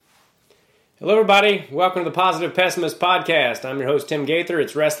Hello, everybody. Welcome to the Positive Pessimist Podcast. I'm your host, Tim Gaither.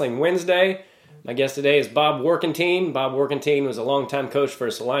 It's Wrestling Wednesday. My guest today is Bob Workentine. Bob Workentine was a longtime coach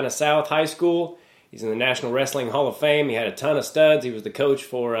for Salina South High School. He's in the National Wrestling Hall of Fame. He had a ton of studs. He was the coach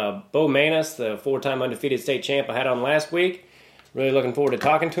for Bo Manus, the four-time undefeated state champ I had on last week. Really looking forward to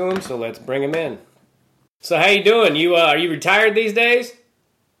talking to him, so let's bring him in. So how you doing? Are you retired these days?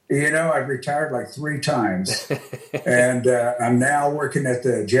 You know, I've retired like 3 times, and I'm now working at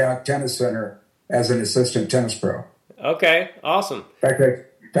the Jack Tennis Center as an assistant tennis pro. Okay, awesome. In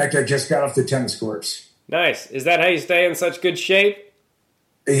fact, I just got off the tennis courts. Nice. Is that how you stay in such good shape?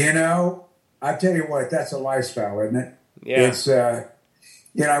 You know, I tell you what, that's a lifestyle, isn't it? Yeah. It's, I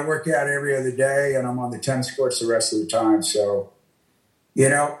work out every other day, and I'm on the tennis courts the rest of the time. So,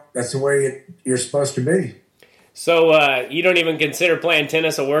 that's the way you're supposed to be. So you don't even consider playing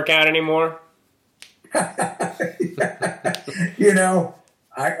tennis a workout anymore? I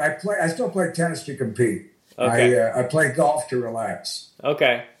still play tennis to compete. Okay. I play golf to relax.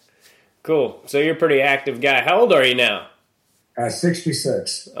 Okay. Cool. So you're a pretty active guy. How old are you now?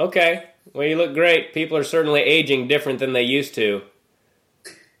 66. Okay. Well, you look great. People are certainly aging different than they used to.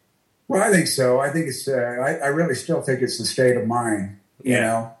 Well, I think so. I think it's. I really still think it's the state of mind.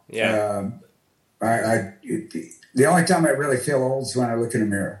 Yeah. The only time I really feel old is when I look in a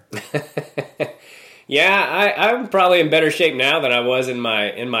mirror. Yeah, I'm probably in better shape now than I was in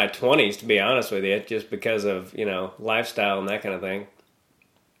my 20s, to be honest with you, just because of, lifestyle and that kind of thing.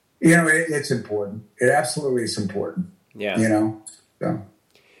 It's important. It absolutely is important. Yeah. So.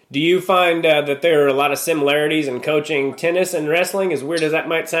 Do you find that there are a lot of similarities in coaching tennis and wrestling, as weird as that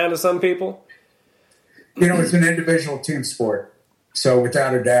might sound to some people? It's an individual team sport. So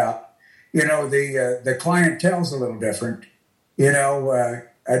without a doubt. The clientele's a little different.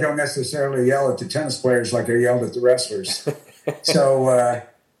 I don't necessarily yell at the tennis players like I yelled at the wrestlers. So,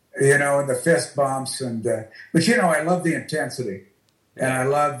 and the fist bumps but I love the intensity, and I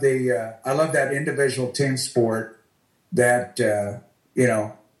love that individual team sport. That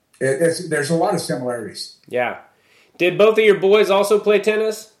there's a lot of similarities. Yeah. Did both of your boys also play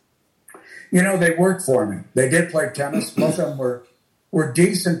tennis? They worked for me. They did play tennis. Both of them were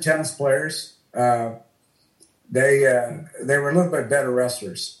decent tennis players. They were a little bit better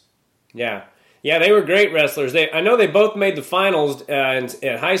wrestlers. Yeah, they were great wrestlers. I know they both made the finals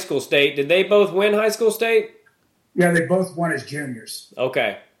at high school state. Did they both win high school state? Yeah, they both won as juniors.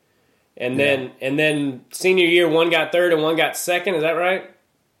 Okay, and then senior year, one got third and one got second. Is that right?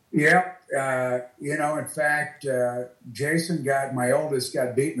 Yeah. In fact, Jason my oldest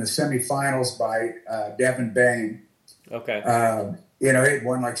got beat in the semifinals by Devin Bain. Okay. He'd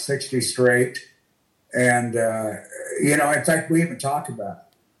won like 60 straight. And, in fact, we even talked about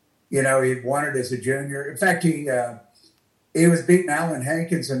it. He'd won it as a junior. In fact, he was beating Alan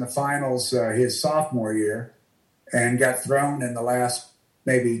Hankins in the finals his sophomore year and got thrown in the last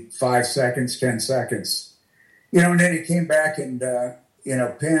maybe 5 seconds, 10 seconds. And then he came back and,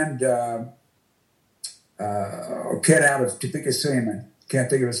 pinned a kid out of Topeka Seaman. Can't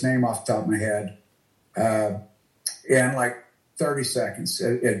think of his name off the top of my head. In like 30 seconds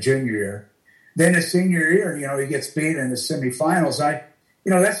at junior year. Then his senior year, he gets beat in the semifinals.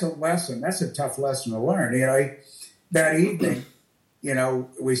 That's a lesson. That's a tough lesson to learn. That evening,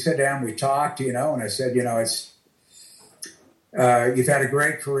 we sat down, we talked, and I said, it's you've had a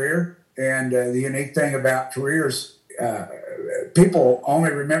great career, and the unique thing about careers, people only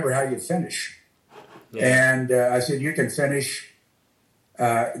remember how you finish. Yeah. And I said, you can finish.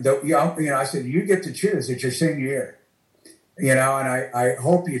 I said, you get to choose. It's your senior year. And I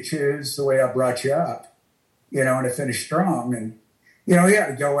hope you choose the way I brought you up, and to finish strong. And, he had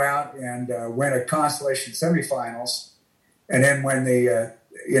to go out and win a consolation semifinals and then win the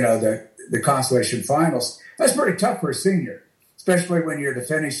consolation finals. That's pretty tough for a senior, especially when you're the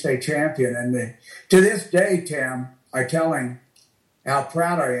defending state champion. And to this day, Tim, I tell him how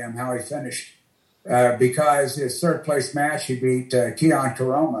proud I am how he finished because his third place match, he beat Keon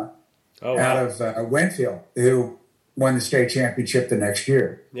Karoma out of Winfield, who won the state championship the next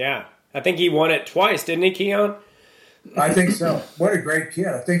year. Yeah. I think he won it twice, didn't he, Keon? I think so. What a great kid.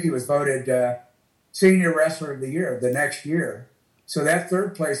 I think he was voted Senior Wrestler of the Year the next year. So that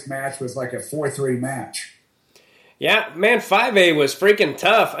third place match was like a 4-3 match. Yeah, man, 5A was freaking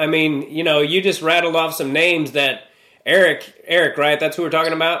tough. I mean, you just rattled off some names that Eric, right? That's who we're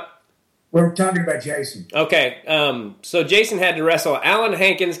talking about? We're talking about Jason. Okay. So Jason had to wrestle Alan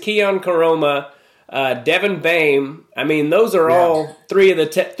Hankins, Keon Karoma, Devin Bain. I mean, those are all three of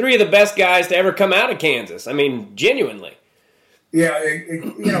the best guys to ever come out of Kansas. I mean, genuinely. Yeah,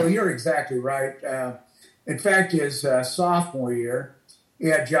 you're exactly right. In fact, his sophomore year, he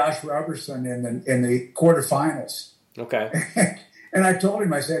had Josh Roberson in the quarterfinals. Okay. And I told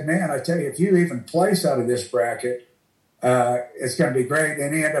him, I said, man, I tell you, if you even place out of this bracket, it's going to be great.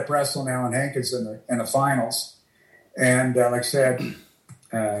 And he ended up wrestling Alan Hankins in the finals. And like I said,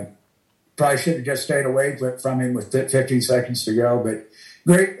 probably should have just stayed away from him with 15 seconds to go. But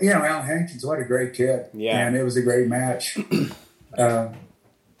great, Alan Hankins, what a great kid. Yeah. And it was a great match.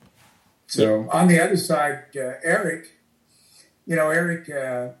 So on the other side, Eric,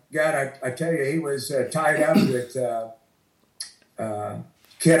 God, I tell you, he was tied up with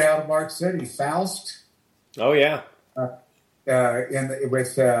kid out of Mark City, Faust. Oh, yeah.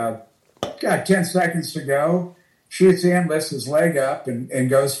 With 10 seconds to go, shoots in, lifts his leg up, and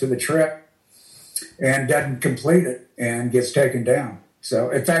goes for the trip, and doesn't complete it, and gets taken down. So,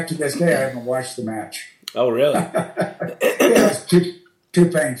 in fact, to this day, I haven't watched the match. Oh, really? It was too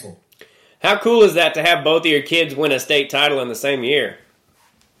painful. How cool is that to have both of your kids win a state title in the same year?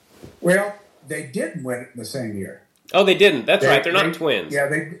 Well, they didn't win it in the same year. Oh, they didn't. That's right. They're not twins. Yeah,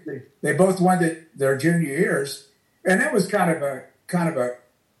 they both won their junior years, and that was kind of a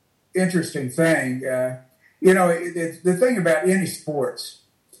interesting thing. The thing about any sports,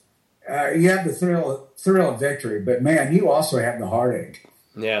 you have the thrill of victory, but man, you also have the heartache.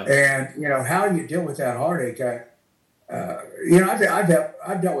 Yeah. And how you deal with that heartache.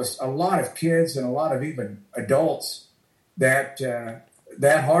 I've dealt with a lot of kids and a lot of even adults that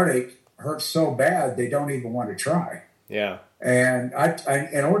heartache hurts so bad they don't even want to try. Yeah. And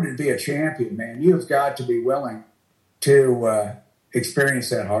in order to be a champion, man, you've got to be willing to experience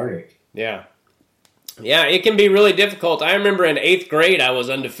that heartache. Yeah. Yeah, it can be really difficult. I remember in 8th grade I was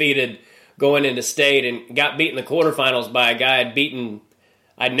undefeated going into state and got beat in the quarterfinals by a guy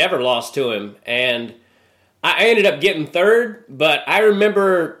I'd never lost to him. And I ended up getting third, but I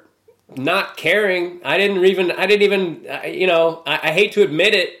remember not caring. I didn't even, I hate to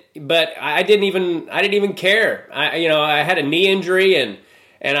admit it, but I didn't even care. I had a knee injury and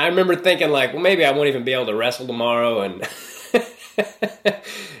I remember thinking like, well, maybe I won't even be able to wrestle tomorrow. And,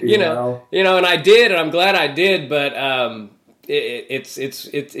 and I did, and I'm glad I did, but,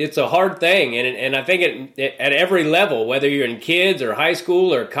 it's a hard thing. And I think at every level, whether you're in kids or high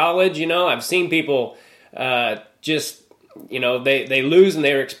school or college, I've seen people, they lose and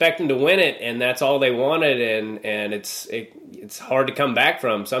they were expecting to win it, and that's all they wanted, and it's hard to come back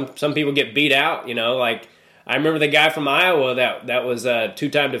from. Some people get beat out, like I remember the guy from Iowa that was a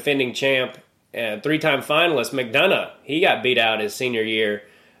 2-time defending champ, 3-time finalist, McDonough. He got beat out his senior year,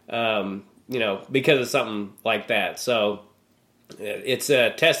 because of something like that. So it's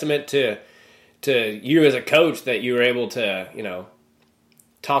a testament to you as a coach that you were able to,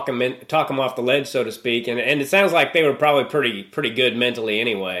 talk them off the ledge, so to speak, and it sounds like they were probably pretty good mentally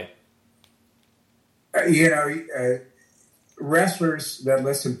anyway. Wrestlers that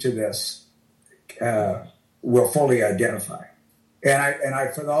listen to this will fully identify, and I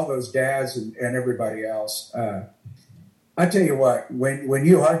for all those dads and everybody else, I tell you what, when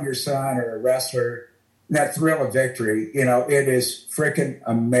you hug your son or a wrestler, that thrill of victory, it is freaking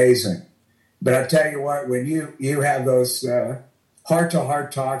amazing. But I tell you what, when you have those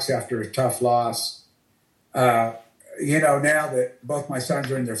heart-to-heart talks after a tough loss. Now that both my sons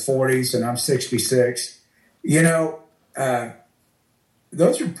are in their 40s and I'm 66,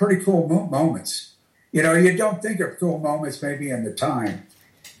 those are pretty cool moments. You don't think of cool moments maybe in the time,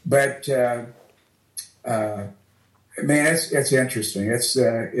 but it's interesting. It's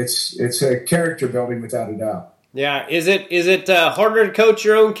a character building without a doubt. Yeah, is it harder to coach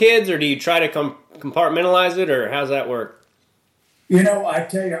your own kids, or do you try to compartmentalize it, or how's that work? I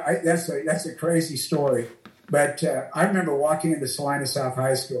tell you, that's a crazy story. But I remember walking into Salina South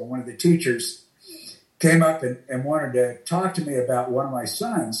High School. One of the teachers came up and wanted to talk to me about one of my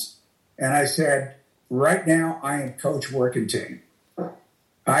sons. And I said, right now, I am coach working team.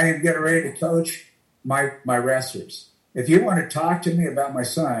 I am getting ready to coach my wrestlers. If you want to talk to me about my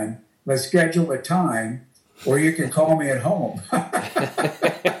son, let's schedule a time, or you can call me at home.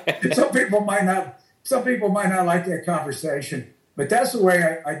 Some people might not like that conversation. But that's the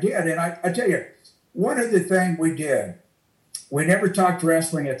way I did. And I tell you, one other thing we did, we never talked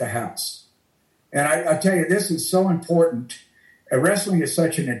wrestling at the house. And I tell you, this is so important. Wrestling is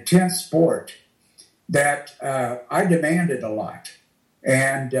such an intense sport that I demanded a lot.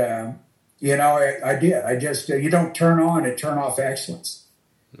 And, I did. I just, you don't turn on and turn off excellence.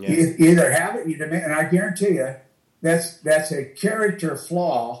 Yeah. You either have it, you demand. And I guarantee you, that's a character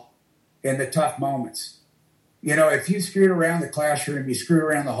flaw in the tough moments. If you screwed around the classroom, you screw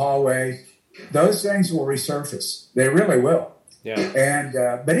around the hallway, those things will resurface. They really will. Yeah. And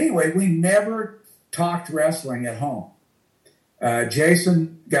but anyway, we never talked wrestling at home.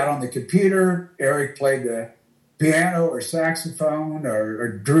 Jason got on the computer. Eric played the piano or saxophone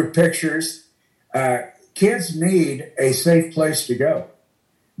or drew pictures. Kids need a safe place to go.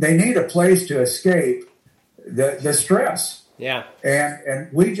 They need a place to escape the stress. Yeah.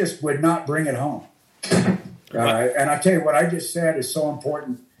 And we just would not bring it home. And I tell you what I just said is so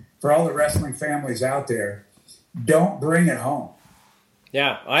important for all the wrestling families out there. Don't bring it home.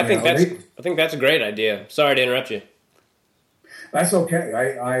 Yeah, I think that's a great idea. Sorry to interrupt you. That's okay.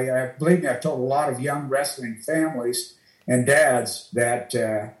 I believe me, I've told a lot of young wrestling families and dads that,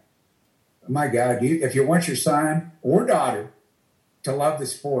 my God, if you want your son or daughter to love the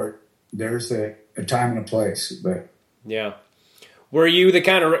sport, there's a time and a place. But yeah. Were you the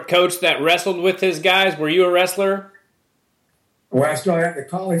kind of coach that wrestled with his guys? Were you a wrestler? Well, I still had the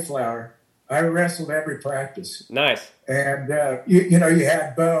cauliflower. I wrestled every practice. Nice. And, you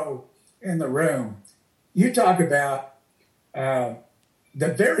had Bo in the room. You talk about I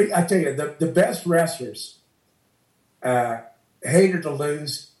tell you, the best wrestlers hated to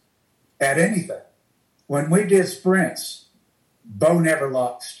lose at anything. When we did sprints, Bo never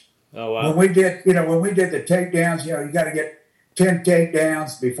lost. Oh, wow. When we did the takedowns, you got to get 10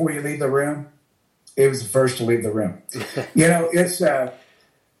 takedowns before you leave the room. He was the first to leave the room. It's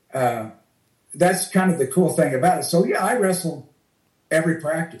that's kind of the cool thing about it. So yeah, I wrestled every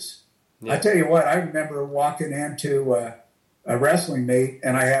practice. Yeah. I tell you what, I remember walking into a wrestling meet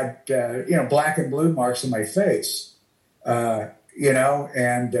and I had black and blue marks on my face. And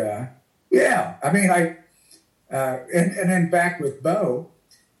then back with Bo,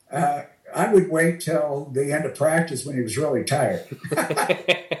 I would wait till the end of practice when he was really tired.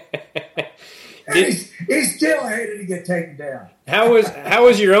 He still hated to get taken down. How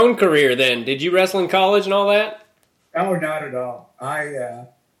was your own career then? Did you wrestle in college and all that? Oh, not at all. I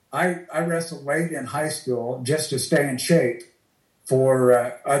wrestled late in high school just to stay in shape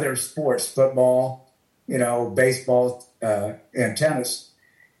for other sports, football, baseball, and tennis.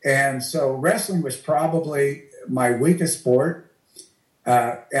 And so wrestling was probably my weakest sport.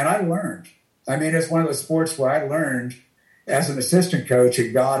 And I learned. I mean, it's one of those sports where I learned as an assistant coach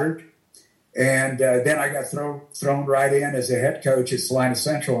at Goddard. And then I got thrown right in as a head coach at Salina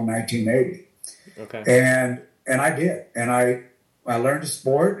Central in 1980. Okay. And I did. And I learned the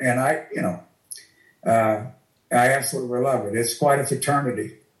sport, and I absolutely love it. It's quite a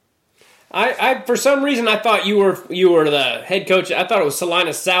fraternity. I for some reason I thought you were the head coach. I thought it was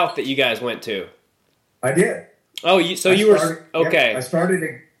Salina South that you guys went to. I did. Oh, you were okay. Yeah, I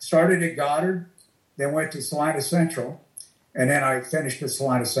started at Goddard, then went to Salina Central, and then I finished at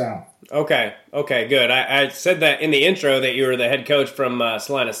Salina South. Okay, good. I said that in the intro that you were the head coach from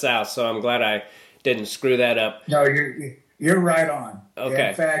Salina South, so I'm glad I didn't screw that up. No, you're right on. Okay.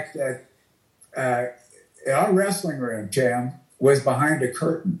 In fact, our wrestling room, Tim, was behind a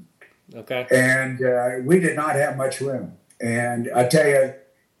curtain. Okay. And we did not have much room. And I tell you,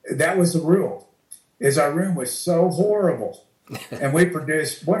 that was the rule, is our room was so horrible. And we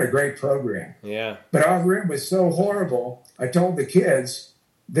produced, what a great program. Yeah. But our room was so horrible, I told the kids,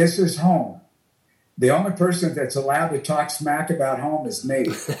 this is home. The only person that's allowed to talk smack about home is me.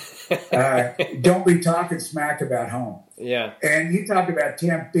 Don't be talking smack about home. Yeah. And you talked about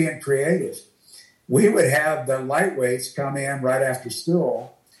Tim being creative. We would have the lightweights come in right after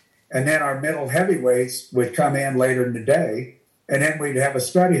school, and then our middle heavyweights would come in later in the day, and then we'd have a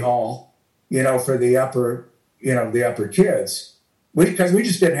study hall, for the upper kids, because we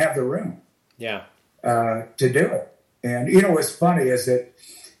just didn't have the room. Yeah. To do it. And what's funny is that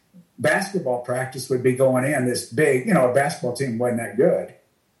basketball practice would be going in this big, a basketball team wasn't that good,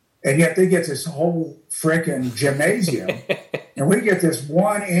 and yet they get this whole freaking gymnasium, and we get this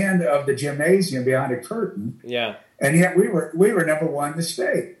one end of the gymnasium behind a curtain. Yeah. And yet we were number one in the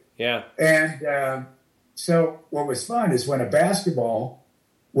state. Yeah. And so what was fun is when a basketball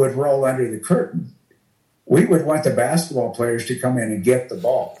would roll under the curtain, we would want the basketball players to come in and get the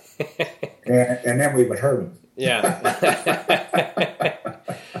ball, and then we would hurt them. Yeah.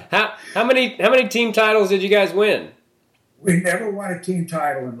 How many team titles did you guys win? We never won a team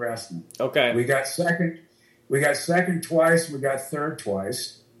title in wrestling. Okay. We got second twice. We got third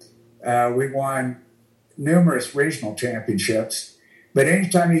twice. We won numerous regional championships. But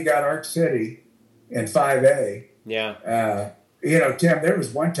anytime you got Arc City in 5A, yeah. Tim, there was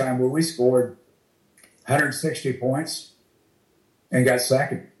one time where we scored 160 points and got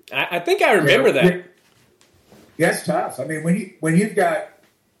second. I think I remember that. Yeah, it's tough. I mean, when you've got,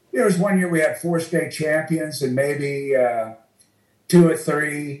 there was one year we had 4 state champions and maybe 2 or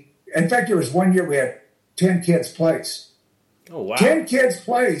 3. In fact, there was one year we had 10 kids place. Oh, wow. 10 kids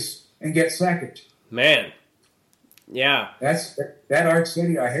place and get second. Man, Yeah. That Arc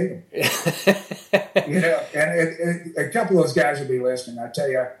City, I hate them. And a couple of those guys will be listening. I tell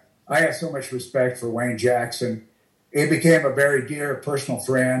you, I have so much respect for Wayne Jackson. He became a very dear personal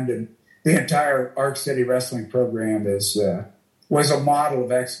friend, and the entire Arc City wrestling program was a model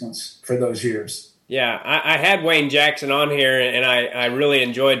of excellence for those years. Yeah, I had Wayne Jackson on here, and I really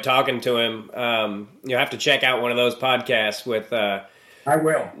enjoyed talking to him. You'll have to check out one of those podcasts with. I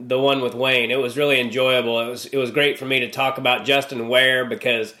will. The one with Wayne. It was really enjoyable. It was great for me to talk about Justin Ware,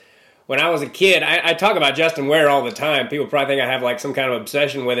 because when I was a kid, I talk about Justin Ware all the time. People probably think I have like some kind of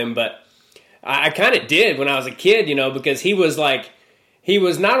obsession with him, but I kind of did when I was a kid, because he was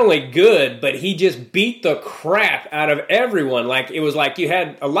not only good, but he just beat the crap out of everyone. Like, it was like you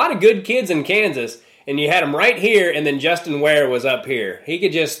had a lot of good kids in Kansas, and you had them right here, and then Justin Ware was up here. He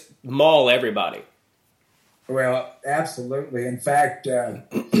could just maul everybody. Well, absolutely. In fact, do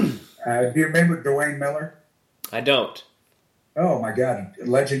you remember Dwayne Miller? I don't. Oh, my God.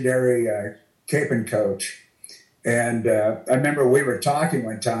 Legendary caping coach. And I remember we were talking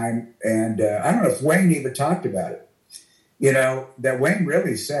one time, and I don't know if Wayne even talked about it. That Wayne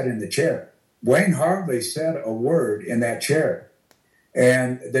really sat in the chair. Wayne hardly said a word in that chair.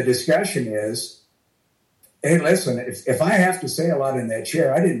 And the discussion is, hey, listen, if I have to say a lot in that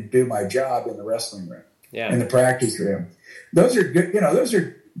chair, I didn't do my job in the wrestling room, in the practice room. Those are good, those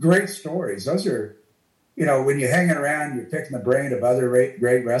are great stories. Those are, when you're hanging around, you're picking the brain of other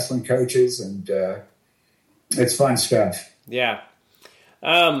great wrestling coaches, and it's fun stuff. Yeah.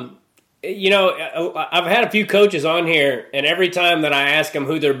 I've had a few coaches on here, and every time that I ask them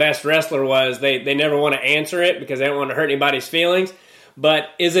who their best wrestler was, they never want to answer it because they don't want to hurt anybody's feelings. But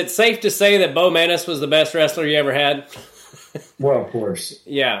is it safe to say that Bo Maness was the best wrestler you ever had? Well, of course.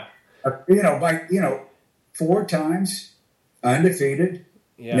 Yeah. 4 times undefeated,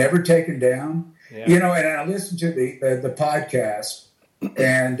 never taken down. Yeah. And I listened to the podcast,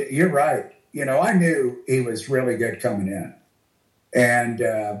 and you're right. I knew he was really good coming in, and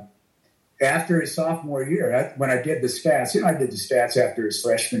after his sophomore year, when I did the stats, I did the stats after his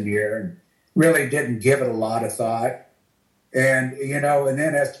freshman year and really didn't give it a lot of thought. And, and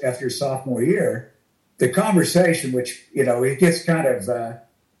then after his sophomore year, the conversation, which, it gets kind of,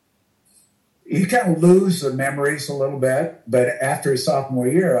 you kind of lose the memories a little bit. But after his sophomore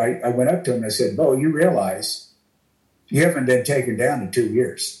year, I went up to him and I said, Bo, you realize you haven't been taken down in 2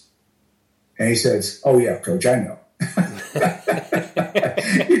 years. And he says, oh, yeah, Coach, I know.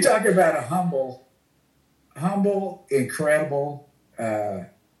 You talk about a humble, incredible.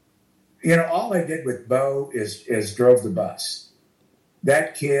 All I did with Bo is drove the bus.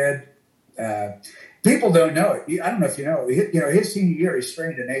 That kid, people don't know it. I don't know if you know. His senior year, he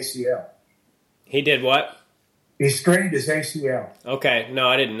strained an ACL. He did what? He strained his ACL. Okay, no,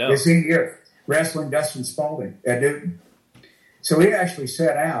 I didn't know. His senior year, wrestling Dustin Spalding at Newton. So he actually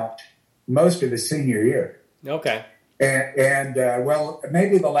sat out most of his senior year. Okay. And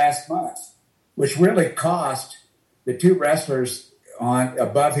maybe the last month, which really cost the 2 wrestlers on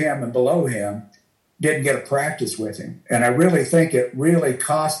above him and below him didn't get a practice with him. And I really think it really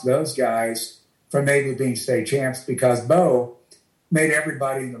cost those guys from maybe being state champs, because Bo made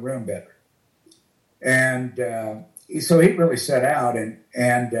everybody in the room better. And so he really set out. You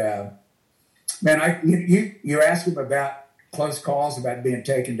asked him about close calls, about being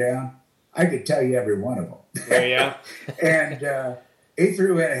taken down. I could tell you every one of them. Yeah. And he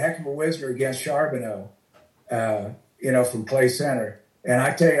threw in a heck of a whizzer against Charbonneau, from Clay Center. And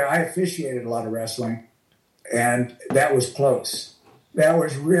I tell you, I officiated a lot of wrestling, and that was close. That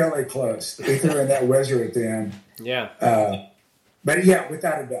was really close. He threw in that whizzer at the end. Yeah. But yeah,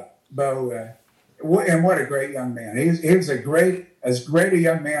 without a doubt, Bo, and what a great young man. He was as great a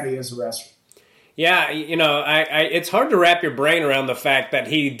young man he is a wrestler. Yeah, it's hard to wrap your brain around the fact that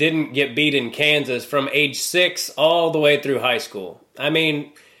he didn't get beat in Kansas from age 6 all the way through high school. I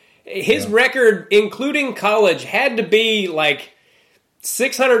mean, his record, including college, had to be like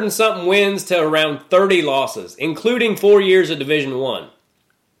 600 and something wins to around 30 losses, including 4 years of Division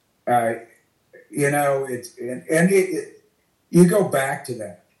I. You go back to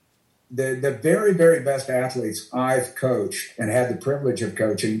that. The very, very best athletes I've coached and had the privilege of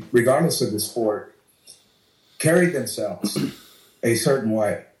coaching, regardless of the sport, carried themselves a certain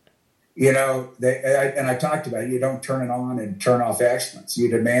way. I talked about it. You don't turn it on and turn off excellence. You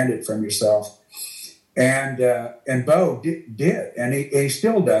demand it from yourself. And Bo did, and he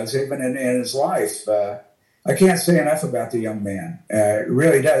still does, even in his life. I can't say enough about the young man.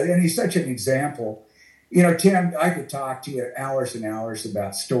 Really does. And he's such an example. Tim, I could talk to you hours and hours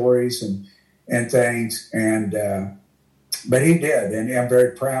about stories and things, but he did, and I'm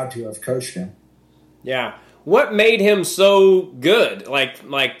very proud to have coached him. Yeah. What made him so good? Like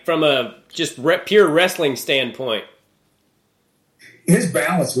from a just pure wrestling standpoint. His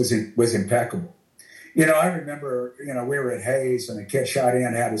balance was impeccable. I remember, we were at Hayes and a kid shot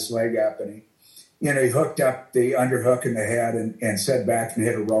in, had his leg up, and he hooked up the underhook in the head and set back and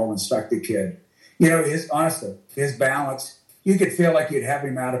hit a roll and stuck the kid. Honestly, his balance, you could feel like you'd have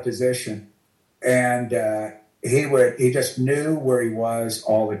him out of position, and he just knew where he was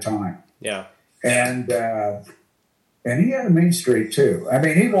all the time. Yeah. And he had a mean streak too. I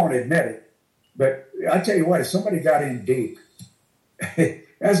mean, he won't admit it, but I tell you what, if somebody got in deep, that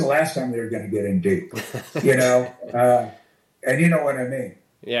was the last time they were going to get in deep, and you know what I mean.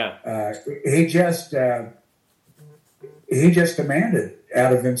 Yeah. He just demanded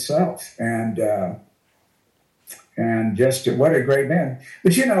out of himself, and just what a great man.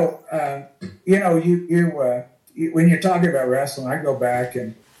 But when you're talking about wrestling, I go back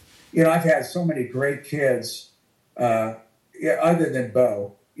and I've had so many great kids, other than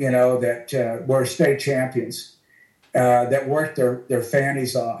Bo, that were state champions, that worked their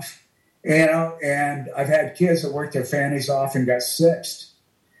fannies off, and I've had kids that worked their fannies off and got sixth,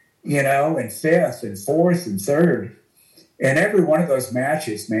 and fifth and fourth and third. And every one of those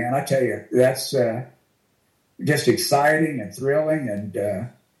matches, man, I tell you, that's just exciting and thrilling. And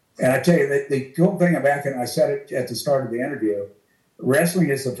I tell you, the cool thing about it, and I said it at the start of the interview, wrestling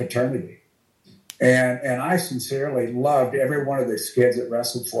is a fraternity. And I sincerely loved every one of those kids that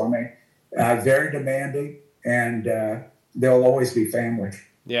wrestled for me. Very demanding, and they'll always be family.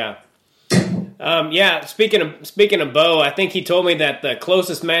 Yeah. Speaking of Bo, I think he told me that the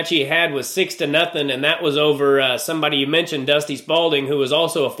closest match he had was 6-0, and that was over somebody you mentioned, Dusty Spalding, who was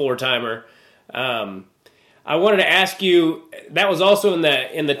also a 4-timer. I wanted to ask you, that was also in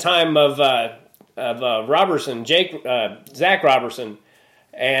the time of Robertson, Zach Robertson,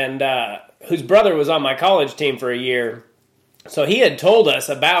 and whose brother was on my college team for a year. So he had told us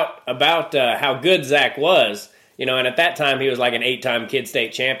about how good Zach was, and at that time he was like an 8-time Kid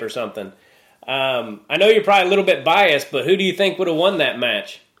State champ or something. I know you're probably a little bit biased, but who do you think would have won that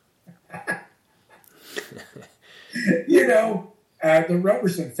match? The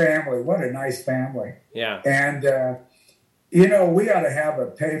Roberson family, what a nice family. Yeah. And, we ought to have a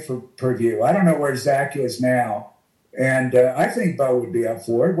pay-per-view. I don't know where Zach is now. And I think Bo would be up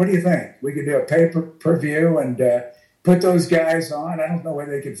for it. What do you think? We could do a pay-per-view and put those guys on. I don't know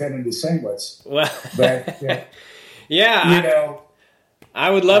whether they could fit into singlets. Well, but, yeah. I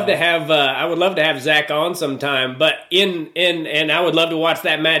would love to have Zach on sometime, but and I would love to watch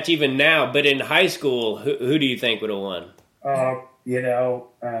that match even now. But in high school, who do you think would have won? I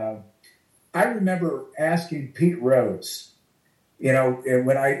remember asking Pete Rose,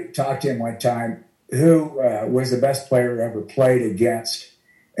 when I talked to him one time, who was the best player I ever played against,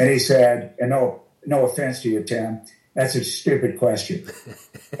 and he said, and no offense to you, Tim, that's a stupid question,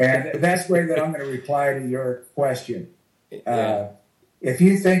 and that's the way that I'm going to reply to your question. Yeah. If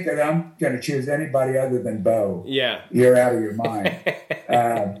you think that I'm going to choose anybody other than Bo, yeah, you're out of your mind.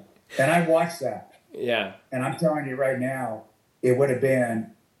 And I watched that. Yeah. And I'm telling you right now, it would have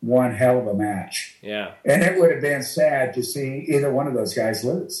been one hell of a match. Yeah. And it would have been sad to see either one of those guys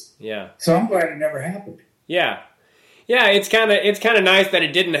lose. Yeah. So I'm glad it never happened. Yeah. Yeah, it's kind of nice that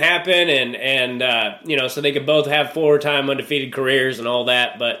it didn't happen, and so they could both have 4-time undefeated careers and all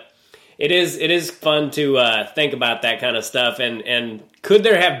that, but it is fun to think about that kind of stuff. And could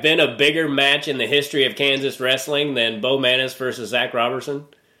there have been a bigger match in the history of Kansas wrestling than Bo Maness versus Zach Robertson?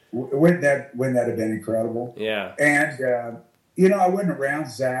 Wouldn't that have been incredible? Yeah. And I wasn't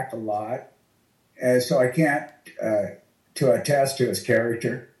around Zach a lot, so I can't to attest to his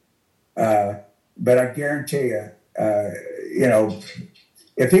character. But I guarantee you,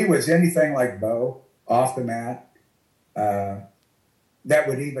 if he was anything like Bo off the mat, that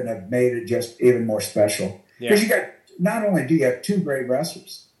would even have made it just even more special. Because not only do you have two great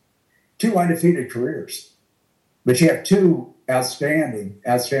wrestlers, 2 undefeated careers, but you have 2 outstanding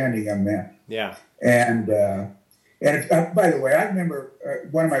young men. Yeah. And by the way, I remember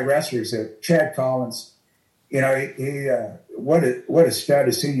one of my wrestlers, Chad Collins. He what a stud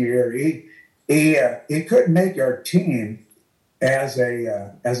his senior year. He couldn't make our team as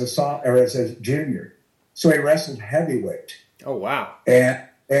a junior, so he wrestled heavyweight. Oh wow! And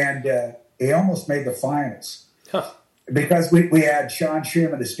he almost made the finals. Huh. Because we had Sean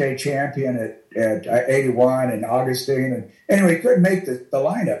Schumann, the state champion at 81, and Augustine. And anyway, he couldn't make the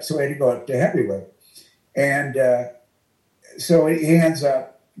lineup, so he had to go up to heavyweight. And so he ends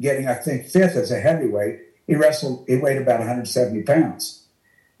up getting, I think, 5th as a heavyweight. He weighed about 170 pounds.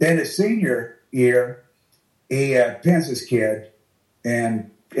 Then his senior year, he pins his kid in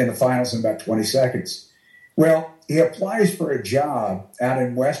the finals in about 20 seconds. Well, he applies for a job out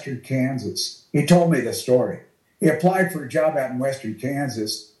in western Kansas. He told me the story. He applied for a job out in western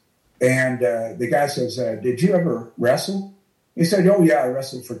Kansas, and the guy says, did you ever wrestle? He said, oh, yeah, I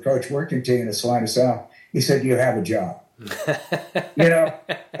wrestled for Coach Workington at Salina South. He said, do you have a job?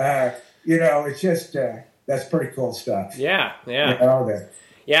 It's just, that's pretty cool stuff. Yeah.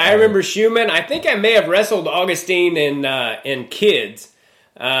 Yeah, I remember Schumann. I think I may have wrestled Augustine in kids.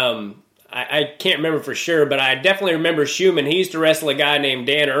 I can't remember for sure, but I definitely remember Schumann. He used to wrestle a guy named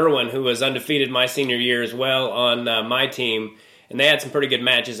Dan Irwin, who was undefeated my senior year as well on my team, and they had some pretty good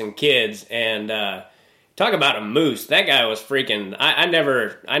matches in kids. And talk about a moose! That guy was freaking. I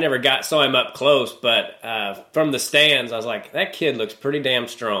never saw him up close, but from the stands, I was like, that kid looks pretty damn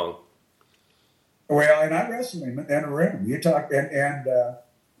strong. Well, and I wrestled him in a ring. You talk and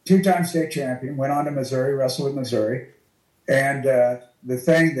two-time state champion. Went on to Missouri, wrestled in Missouri, and the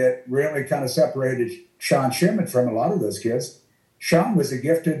thing that really kind of separated Sean Schumann from a lot of those kids, Sean was a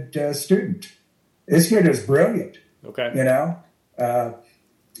gifted student. This kid was brilliant. Okay,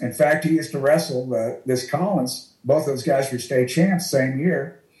 in fact, he used to wrestle this Collins. Both those guys were state champs same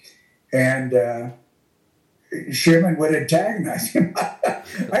year, and Schumann would antagonize him. I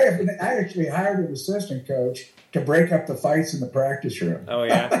actually hired an assistant coach to break up the fights in the practice room. Oh,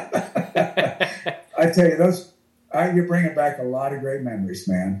 yeah. I tell you, you're bringing back a lot of great memories,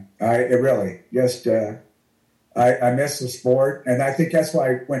 man. I miss the sport, and I think that's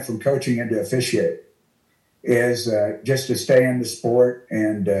why I went from coaching into officiating, is just to stay in the sport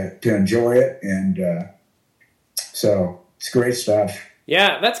and to enjoy it, and so it's great stuff.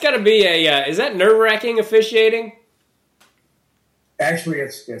 Yeah, that's got to be is that nerve-wracking officiating? Actually,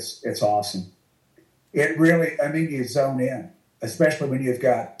 it's awesome. It really, you zone in, especially when you've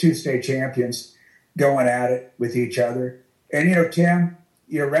got two state champions going at it with each other. And, Tim,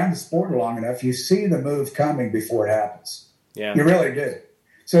 you're around the sport long enough, you see the move coming before it happens. Yeah. You really do.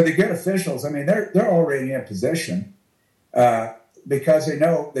 So the good officials, they're already in position because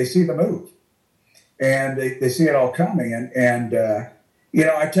they see the move. And they see it all coming. And I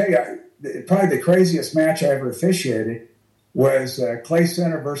tell you, probably the craziest match I ever officiated was Clay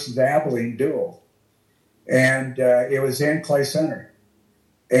Center versus the Abilene Duel. And it was in Clay Center.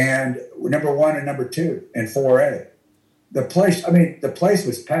 And number 1 and number 2 in 4A. The place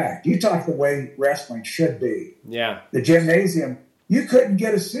was packed. You talk the way wrestling should be. Yeah. The gymnasium, you couldn't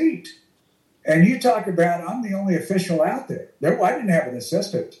get a seat. And you talk about, I'm the only official out there. I didn't have an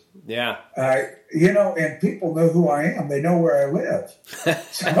assistant. Yeah. And people know who I am. They know where I live.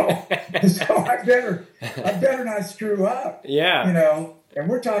 So I better not screw up. Yeah. And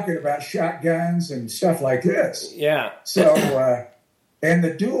we're talking about shotguns and stuff like this. Yeah. So, and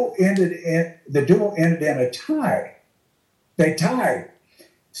the duel ended in a tie. They tied.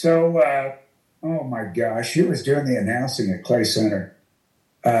 So, oh my gosh, he was doing the announcing at Clay Center.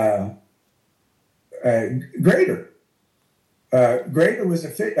 Grader was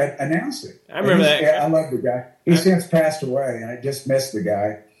announcing. I remember that. I love the guy. He's since passed away, and I just missed the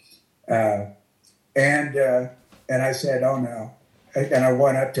guy. And I said, oh no. And I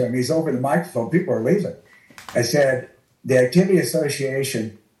went up to him. He's over the microphone. People are leaving. I said, the Activity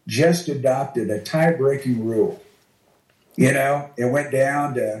Association just adopted a tie-breaking rule. It went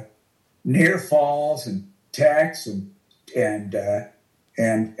down to near falls and tacks and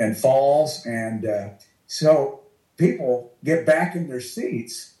falls, and so people get back in their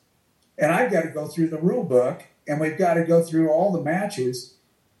seats, and I've got to go through the rule book, and we've got to go through all the matches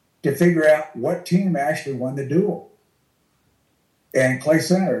to figure out what team actually won the duel. And Clay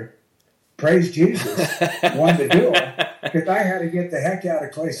Center, praise Jesus, won the duel because I had to get the heck out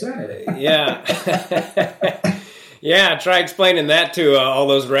of Clay Center. Yeah. Yeah, try explaining that to all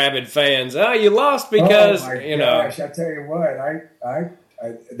those rabid fans. Oh, you lost because, oh my gosh, I tell you what,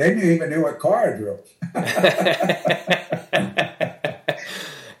 they didn't even know what car I drove.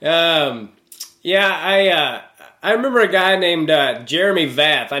 I remember a guy named Jeremy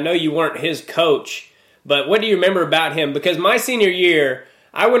Vath. I know you weren't his coach, but what do you remember about him? Because my senior year,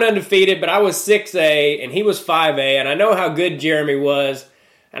 I went undefeated, but I was 6A and he was 5A, and I know how good Jeremy was.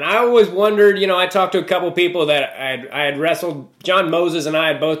 And I always wondered, I talked to a couple people that I had wrestled. John Moses and I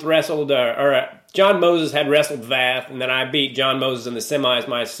had both wrestled, John Moses had wrestled Vath, and then I beat John Moses in the semis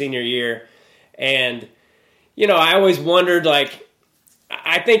my senior year. And, I always wondered, I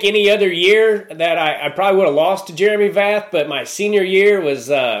think any other year that I probably would have lost to Jeremy Vath, but my senior year was,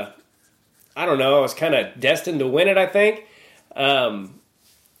 I was kind of destined to win it, I think.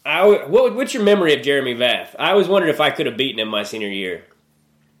 What's your memory of Jeremy Vath? I always wondered if I could have beaten him my senior year.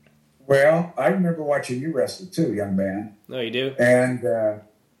 Well, I remember watching you wrestle too, young man. Oh, you do? And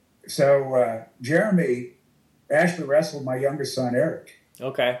so Jeremy actually wrestled my youngest son, Eric.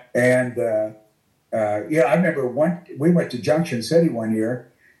 Okay. And, I remember we went to Junction City one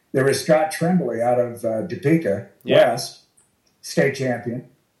year. There was Scott Tremblay out of Topeka West, state champion.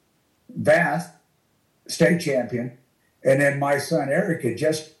 Bath, state champion. And then my son, Eric, had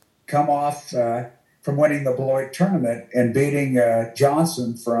just come off from winning the Beloit tournament and beating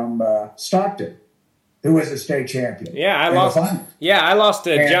Johnson from Stockton, who was a state champion. Yeah, I lost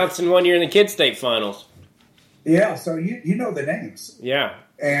to Johnson one year in the kids' state finals. Yeah, so you know the names. Yeah.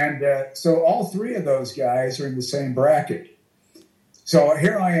 And so all three of those guys are in the same bracket. So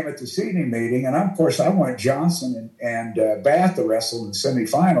here I am at the seeding meeting, and of course I want Johnson and Bath to wrestle in the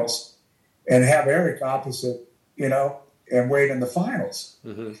semifinals and have Eric opposite, and wait in the finals.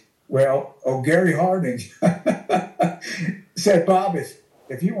 Mm-hmm. Well, Gary Harding said, Bob,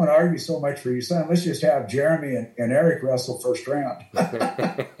 if you want to argue so much for your son, let's just have Jeremy and Eric wrestle first round.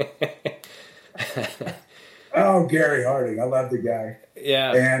 Oh, Gary Harding. I love the guy.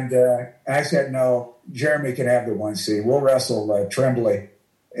 Yeah. And I said, no, Jeremy can have the 1C. We'll wrestle Tremblay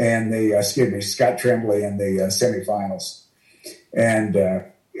and Scott Tremblay in the semifinals. And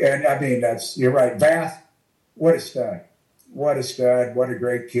I mean, you're right. Bath, what a stud. What a stud. What a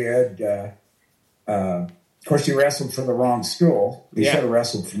great kid. Of course, he wrestled for the wrong school. He should have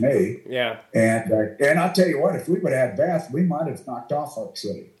wrestled for me. Yeah. And I'll tell you what, if we would have had Bath, we might have knocked off Oak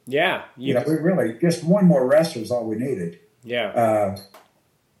City. Yeah. We really, just one more wrestler is all we needed. Yeah.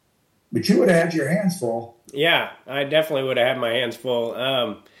 But you would have had your hands full. Yeah, I definitely would have had my hands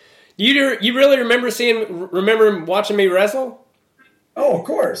full. You really remember watching me wrestle? Oh, of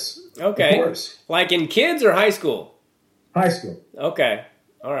course. Okay. Of course. Like in kids or high school? High school. Okay.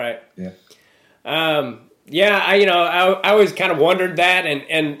 All right. Yeah. I always kind of wondered that,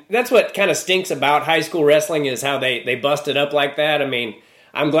 and that's what kind of stinks about high school wrestling is how they bust it up like that. I mean,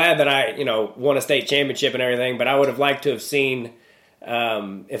 I'm glad that I, won a state championship and everything, but I would have liked to have seen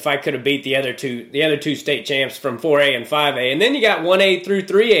if I could have beat the other two state champs from 4A and 5A. And then you got 1A through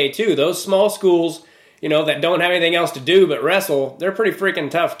 3A too. Those small schools, that don't have anything else to do but wrestle, they're pretty freaking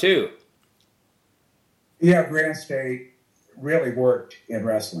tough too. Yeah, Grand State really worked in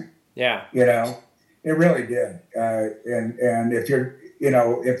wrestling. Yeah. It really did. And if you're,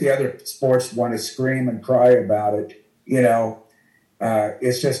 if the other sports want to scream and cry about it,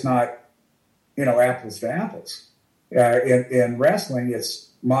 it's just not, apples to apples. In wrestling, it's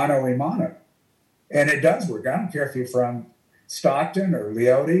mano a mano. And it does work. I don't care if you're from Stockton or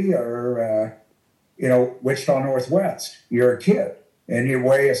Leoti or, Wichita Northwest. You're a kid and you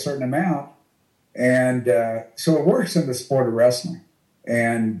weigh a certain amount. And so it works in the sport of wrestling.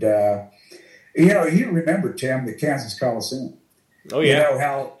 And, you remember, Tim, the Kansas Coliseum. Oh, yeah.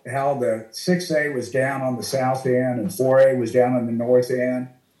 How the 6A was down on the south end and 4A was down on the north end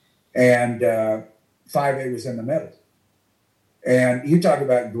and 5A was in the middle. And you talk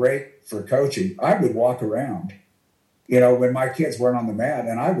about great for coaching. I would walk around, when my kids weren't on the mat,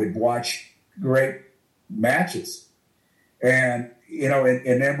 and I would watch great matches. And,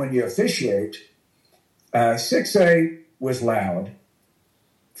 and then when you officiate, 6A was loud,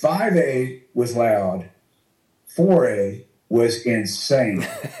 5A was loud, 4A was insane.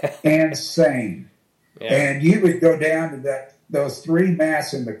 Insane. Yeah. And you would go down to those three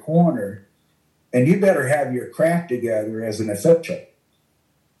mats in the corner, and you better have your crap together as an official.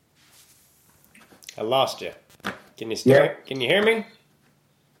 I lost you. Can you still? Yeah. Can you hear me?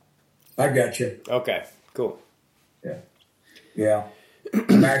 I got you. Okay, cool. Yeah.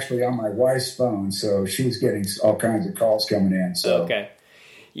 I'm actually on my wife's phone, so she's getting all kinds of calls coming in. So okay.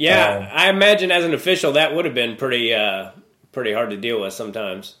 Yeah, I imagine as an official that would have been pretty hard to deal with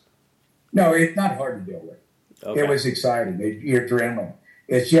sometimes. No, it's not hard to deal with. Okay. It was exciting. You're adrenaline.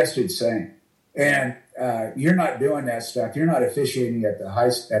 It's just insane. And you're not doing that stuff. You're not officiating at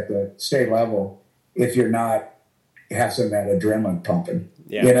the state level if you're not have some of that adrenaline pumping.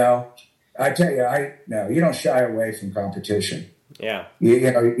 Yeah. I tell you, you don't shy away from competition. Yeah.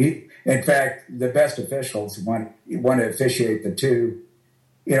 In fact, the best officials want to officiate the two,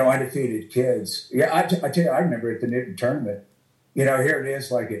 undefeated kids. Yeah, I tell you, I remember at the Newton tournament, here it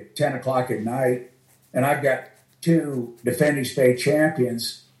is like at 10 o'clock at night, and I've got two defending state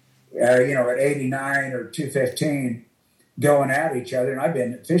champions, at 89 or 215 going at each other, and I've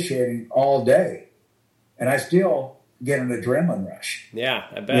been officiating all day, and I still get an adrenaline rush. Yeah,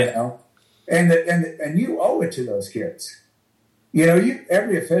 I bet. And you owe it to those kids.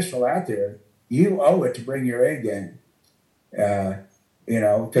 Every official out there, you owe it to bring your A game.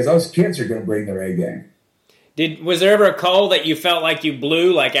 Because those kids are going to bring their A game. Was there ever a call that you felt like you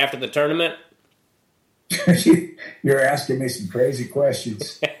blew, like after the tournament? You're asking me some crazy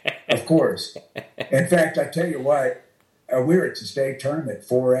questions. Of course. In fact, I tell you what, we were at the state tournament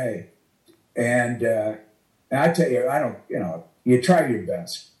 4A, and I tell you, you try your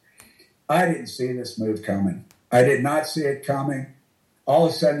best. I didn't see this move coming. I did not see it coming. All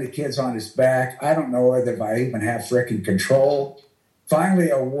of a sudden, the kid's on his back. I don't know whether I even have frickin' control.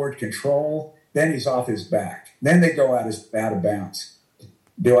 Finally, I award control. Then he's off his back. Then they go out of bounds.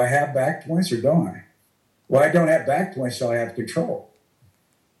 Do I have back points or don't I? Well, I don't have back points, so I have control.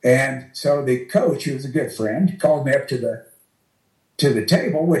 And so the coach, who was a good friend, called me up to the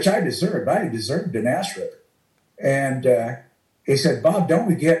table, which I deserved. I deserved an asterisk. And he said, Bob, don't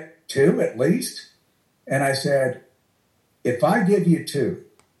we get 2 at least? And I said, if I give you 2,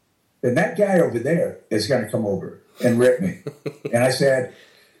 then that guy over there is going to come over and rip me. And I said,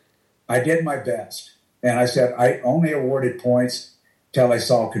 I did my best. And I said, I only awarded points till I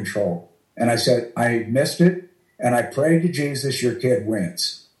saw control. And I said, I missed it, and I prayed to Jesus your kid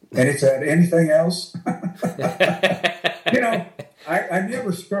wins. And he said, anything else? I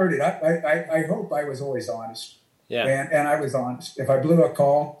never skirted. I hope I was always honest. Yeah. And I was honest. If I blew a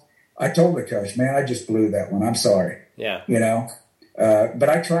call, I told the coach, man, I just blew that one. I'm sorry. Yeah. But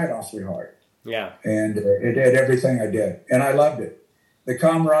I tried awfully hard. Yeah. And it did everything I did. And I loved it. The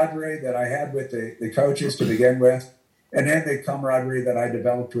camaraderie that I had with the coaches to begin with, and then the camaraderie that I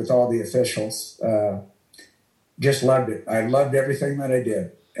developed with all the officials, just loved it. I loved everything that I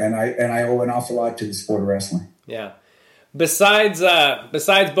did. And I owe an awful lot to the sport of wrestling. Yeah. Besides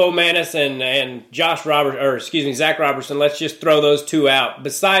Bo Maness and Zach Robertson, let's just throw those 2 out.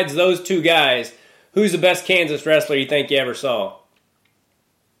 Besides those 2 guys, who's the best Kansas wrestler you think you ever saw?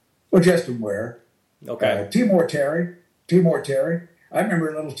 Well, Justin Ware. Okay. Timor Terry. I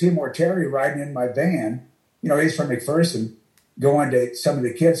remember little Timor Terry riding in my van. He's from McPherson, going to some of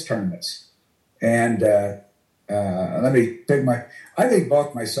the kids' tournaments. And I think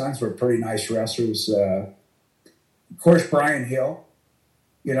both my sons were pretty nice wrestlers. Of course, Brian Hill,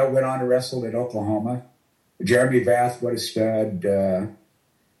 went on to wrestle at Oklahoma. Jeremy Vath, what a stud.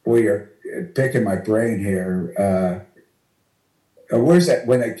 Boy, you're picking my brain here. Where's that?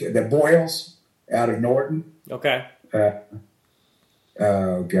 The Boyles out of Norton. Okay.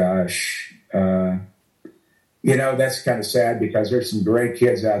 Oh, gosh. That's kind of sad because there's some great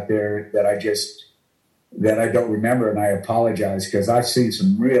kids out there that I don't remember, and I apologize because I've seen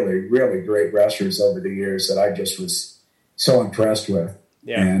some really, really great wrestlers over the years that I just was so impressed with.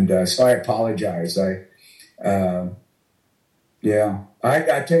 Yeah. And so I apologize. I tell you,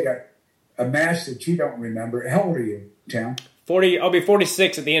 a match that you don't remember. How old are you, Tim? 40. I'll be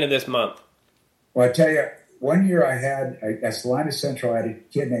 46 at the end of this month. Well, I tell you, one year I had at Salina Central, I had a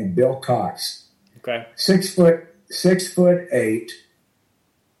kid named Bill Cox. Okay. 6'8",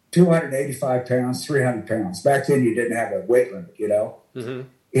 285 pounds, 300 pounds. Back then, you didn't have a weight limit, Mm-hmm.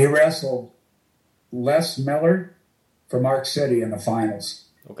 He wrestled Les Miller from Arc City in the finals.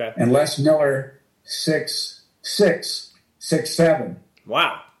 Okay. And Les Miller, 6'7".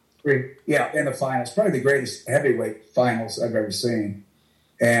 Wow. In the finals. Probably the greatest heavyweight finals I've ever seen.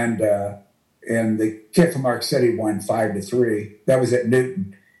 And the kid from Arc City won 5-3. That was at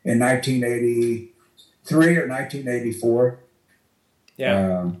Newton in 1983 or 1984.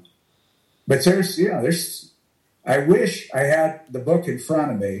 Yeah. But there's. I wish I had the book in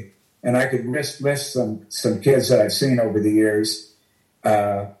front of me and I could list some kids that I've seen over the years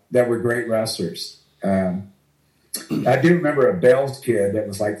that were great wrestlers. I do remember a Bells kid that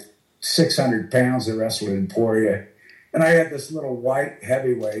was like 600 pounds that wrestled in Emporia, and I had this little white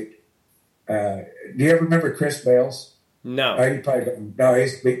heavyweight. Do you ever remember Chris Bales? No. You probably don't. No,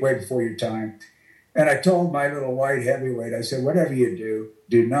 he's way before your time. And I told my little white heavyweight, I said, whatever you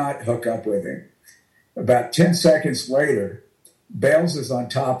do not hook up with him. About 10 seconds later, Bales is on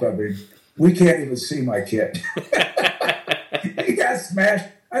top of him. We can't even see my kid. He got smashed.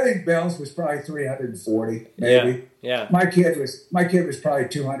 I think Bales was probably 340, maybe. Yeah. My kid was probably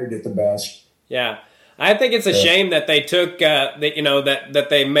 200 at the best. Yeah. I think it's a shame that they took that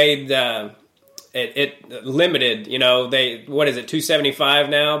they made it limited. What is it, 275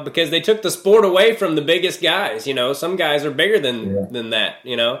 now? Because they took the sport away from the biggest guys. Some guys are bigger than that.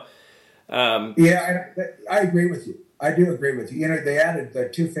 I agree with you. I do agree with you. They added the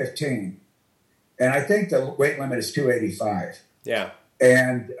 215, and I think the weight limit is 285. Yeah,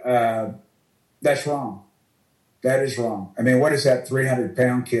 and that's wrong. That is wrong. I mean, what is that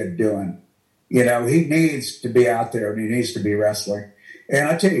 300-pound kid doing? He needs to be out there and he needs to be wrestling. And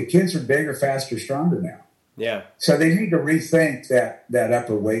I tell you, kids are bigger, faster, stronger now. Yeah. So they need to rethink that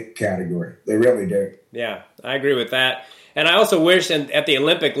upper weight category. They really do. Yeah, I agree with that. And I also wish at the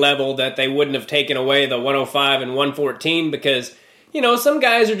Olympic level that they wouldn't have taken away the 105 and 114 because, some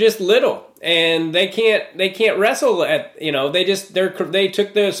guys are just little and they can't wrestle at, they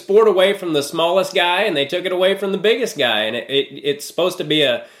took the sport away from the smallest guy and they took it away from the biggest guy, and it's supposed to be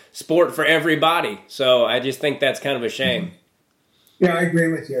a sport for everybody. So I just think that's kind of a shame. Yeah, I agree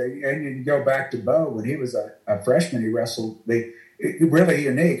with you. And you go back to Bo when he was a freshman. He wrestled. Really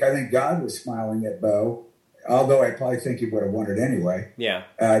unique. I think God was smiling at Bo, although I probably think he would have won it anyway. Yeah.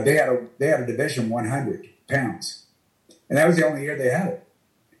 They had a division 100 pounds, and that was the only year they had it.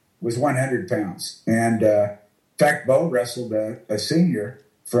 Was 100 pounds, and in fact, Bo wrestled a senior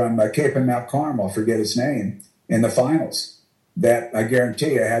from Cape and Mount Carmel. I forget his name in the finals. That I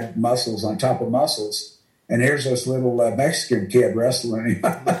guarantee you had muscles on top of muscles. And here's this little Mexican kid wrestling him.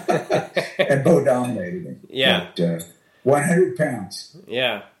 And Bo dominated him. Yeah. But, 100 pounds.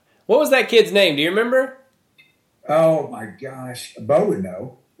 Yeah. What was that kid's name? Do you remember? Oh, my gosh. Bo would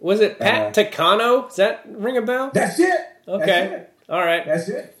know. Was it Pat Takano? Does that ring a bell? That's it. Okay. That's it. All right. That's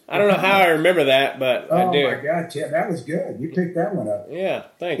it. I don't know how I remember that, but I do. Oh, my God, Tim. That was good. You picked that one up. Yeah,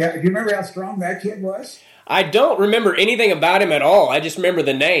 thanks. Yeah, do you remember how strong that kid was? I don't remember anything about him at all. I just remember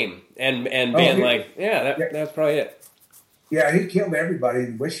the name and being that's probably it. Yeah, he killed everybody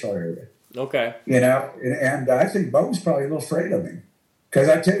in the Wichita area. Okay. And I think Bo was probably a little afraid of him. Because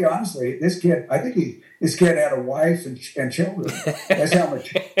I tell you honestly, this kid had a wife and children. That's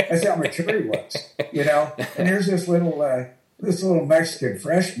how mature he was. And here's this little Mexican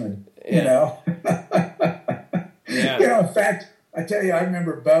freshman. Yeah. Yeah. In fact, I tell you, I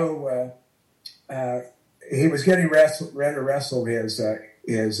remember Bo. He was getting ready to wrestle his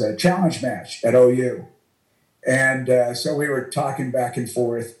challenge match at OU, and so we were talking back and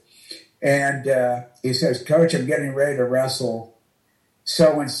forth. And he says, "Coach, I'm getting ready to wrestle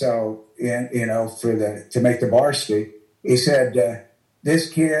so and so, to make the varsity." He said, "This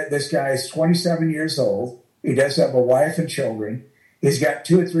guy is 27 years old. He does have a wife and children. He's got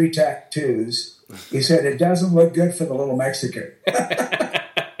 2 or 3 tattoos." He said, "It doesn't look good for the little Mexican."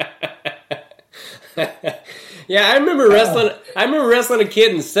 Yeah, I remember wrestling a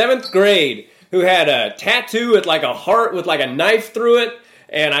kid in 7th grade who had a tattoo with like a heart with like a knife through it.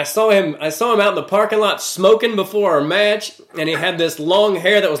 And I saw him out in the parking lot smoking before our match, and he had this long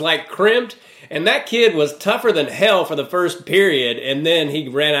hair that was like crimped. And that kid was tougher than hell for the first period, and then he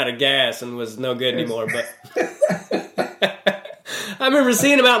ran out of gas and was no good anymore. But I remember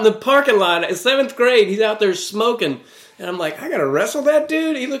seeing him out in the parking lot in 7th grade. He's out there smoking, and I'm like, I gotta wrestle that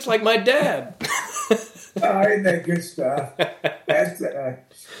dude. He looks like my dad. Isn't that good stuff?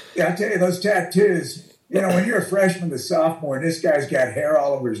 I tell you, those tattoos. When you're a freshman to sophomore, and this guy's got hair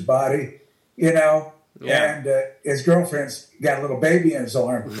all over his body, Yeah. And his girlfriend's got a little baby in his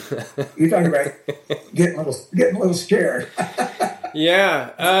arm. You're talking about getting a little scared.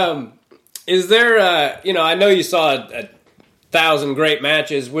 Yeah. Is there, I know you saw a 1,000 great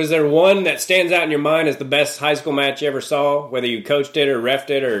matches. Was there one that stands out in your mind as the best high school match you ever saw, whether you coached it or reffed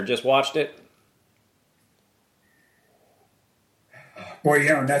it or just watched it? Boy,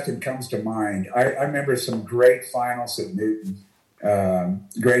 nothing comes to mind. I remember some great finals at Newton,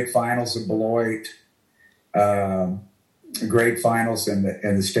 great finals at Beloit, great finals in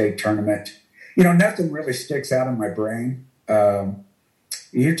the state tournament. Nothing really sticks out in my brain.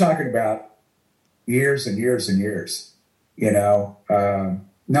 You're talking about years and years and years. Not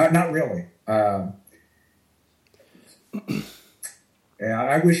really.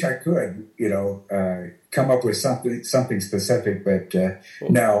 I wish I could, come up with something specific, but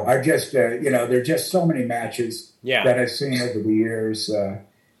no. I just, there are just so many matches that I've seen over the years. Of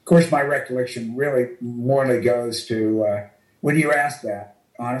course, my recollection really morely goes to when you asked that.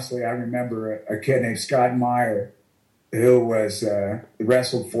 Honestly, I remember a kid named Scott Meyer who was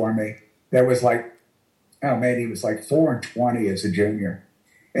wrestled for me. That was like, oh man, he was like 4-20 as a junior,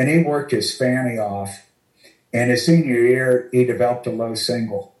 and he worked his fanny off. And his senior year, he developed a low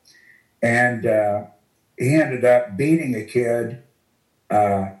single. And he ended up beating a kid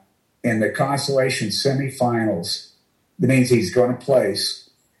in the consolation semifinals. That means he's going to place.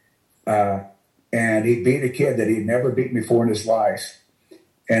 And he beat a kid that he'd never beaten before in his life.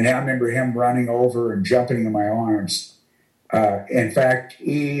 And I remember him running over and jumping in my arms. In fact,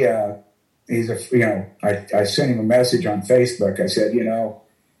 I sent him a message on Facebook. I said,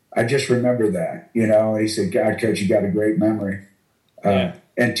 I just remember that, He said, "God, Coach, you got a great memory."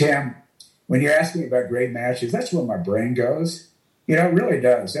 And Tim, when you ask me about great matches, that's where my brain goes. It really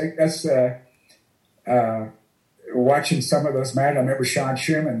does. That's watching some of those matches. I remember Sean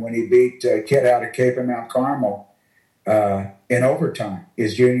Schumann when he beat a kid out of Cape and Mount Carmel in overtime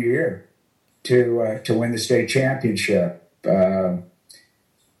his junior year to win the state championship.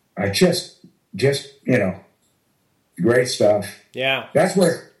 I just Great stuff. Yeah. That's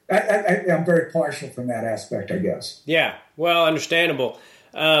where I'm very partial from that aspect, I guess. Yeah. Well, understandable.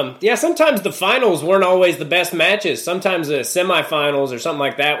 Sometimes the finals weren't always the best matches. Sometimes the semifinals or something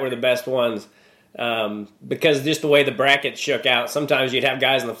like that were the best ones. Because just the way the brackets shook out, sometimes you'd have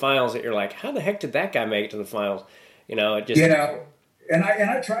guys in the finals that you're like, how the heck did that guy make it to the finals? And I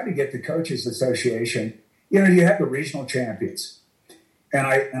tried to get the Coaches Association. You have the regional champions, and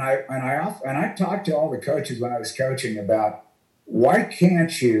I talked to all the coaches when I was coaching about why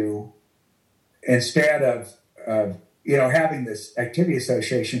can't you, instead of having this activity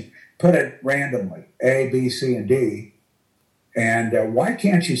association, put it randomly A, B, C, and D. And why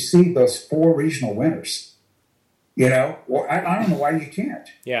can't you see those 4 regional winners? Well, I don't know why you can't.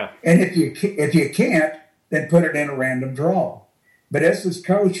 Yeah. And if you can't, then put it in a random draw. But as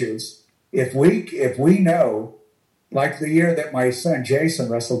coaches, if we know, like the year that my son Jason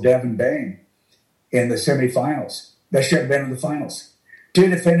wrestled Devin Bain in the semifinals, they should have been in the finals. 2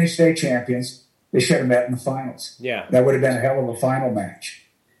 defending state champions, they should have met in the finals. Yeah. That would have been a hell of a final match.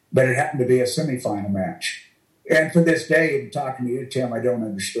 But it happened to be a semifinal match. And for this day, in talking to you, Tim, I don't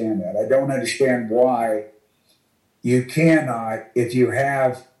understand that. I don't understand why you cannot, if you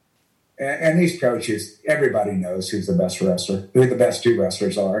have, and these coaches, everybody knows who's the best wrestler, who the best 2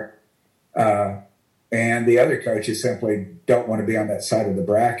 wrestlers are. And the other coaches simply don't want to be on that side of the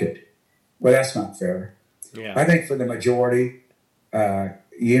bracket. Well, that's not fair. Yeah. I think for the majority,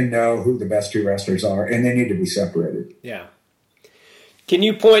 who the best 2 wrestlers are, and they need to be separated. Yeah. Can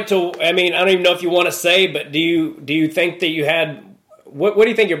you point to? I mean, I don't even know if you want to say, but do you think that you had? What do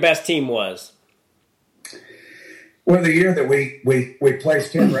you think your best team was? Well, the year that we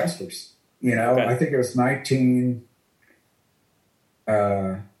placed 10 wrestlers, Okay. I think it was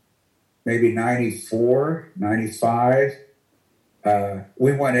 94, 95.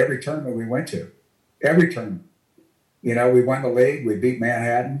 We won every tournament we went to. Every tournament. We won the league. We beat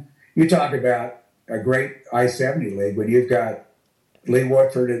Manhattan. You talk about a great I-70 league when you've got Lee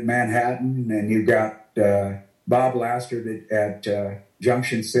Woodford at Manhattan, and you've got Bob Lastard at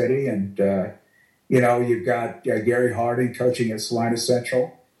Junction City, and you've got Gary Harding coaching at Salina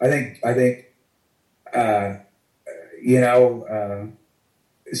Central. I think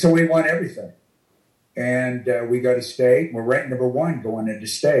so we won everything, and we go to state. We're ranked number 1 going into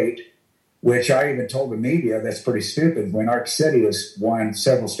state, which I even told the media that's pretty stupid when Arc City has won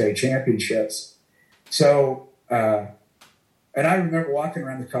several state championships. So. And I remember walking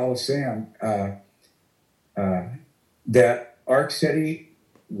around the Coliseum that Arc City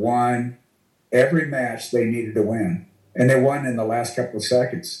won every match they needed to win, and they won in the last couple of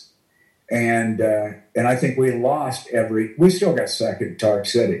seconds. And I think we lost we still got second to Arc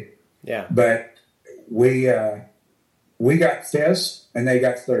City. Yeah. But we got fifths and they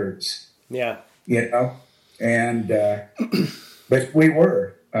got thirds. Yeah. And but we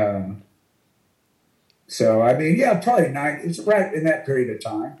were. So, I mean, yeah, probably 9. It's right in that period of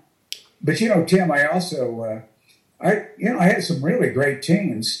time. But, Tim, I also, I had some really great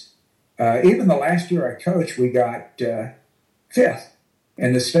teams. Even the last year I coached, we got 5th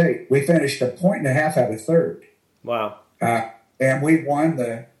in the state. We finished 1.5 points out of 3rd. Wow. And we won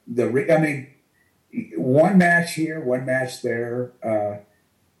one match here, one match there.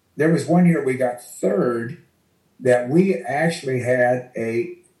 There was one year we got 3rd that we actually had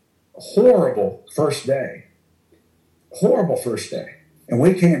a horrible first day. And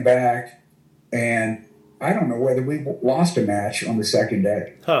we came back, and I don't know whether we lost a match on the second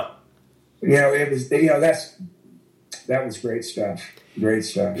day. Huh. It was, that was great stuff. Great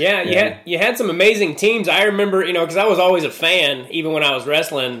stuff. Yeah, you had some amazing teams. I remember, because I was always a fan, even when I was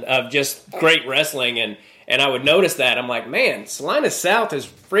wrestling, of just great wrestling, and I would notice that. I'm like, man, Salina South is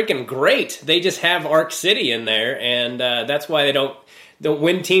freaking great. They just have Arc City in there, and that's why they don't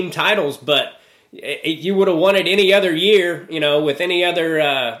win team titles. But you would have won it any other year, with any other,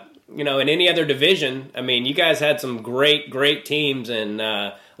 in any other division. I mean, you guys had some great teams, and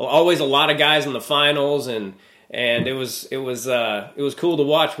always a lot of guys in the finals, and it was cool to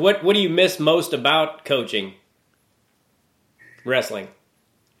watch. What do you miss most about coaching wrestling?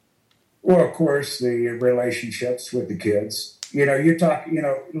 Well, of course, the relationships with the kids.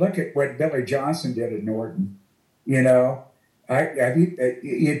 Look at what Billy Johnson did at Norton. You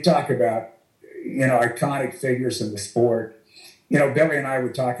talk about, iconic figures in the sport. Billy and I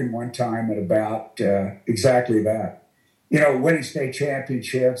were talking one time about exactly that. Winning state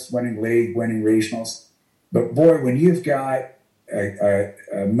championships, winning league, winning regionals. But boy, when you've got a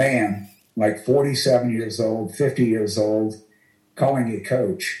man like 47 years old, 50 years old, calling you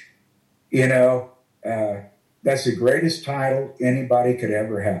coach, that's the greatest title anybody could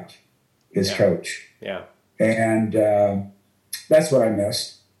ever have, is coach. Yeah. And that's what I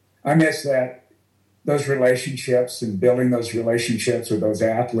missed. I miss those relationships and building those relationships with those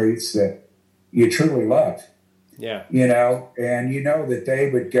athletes that you truly love. Yeah. You know, and you know that they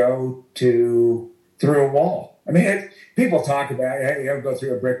would go through a wall. I mean, people talk about, hey, you'll go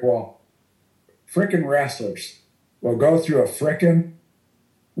through a brick wall. Frickin' wrestlers will go through a frickin'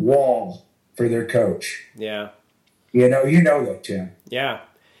 wall for their coach. Yeah. You know that, Tim. Yeah.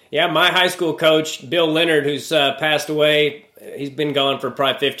 Yeah, my high school coach, Bill Leonard, who's passed away, he's been gone for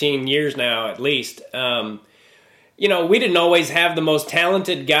probably 15 years now at least. You know, we didn't always have the most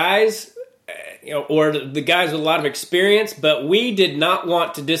talented guys, you know, or the guys with a lot of experience, but we did not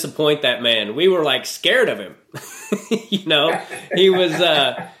want to disappoint that man. We were like scared of him. You know, he was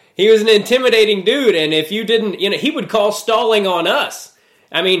an intimidating dude, and if you didn't, you know, he would call stalling on us.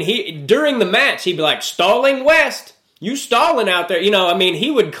 I mean, during the match, he'd be like, "Stalling West, you stalling out there." You know, I mean,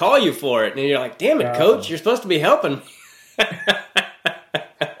 he would call you for it, and you're like, "Damn it, coach, you're supposed to be helping me."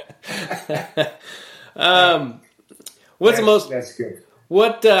 That's good.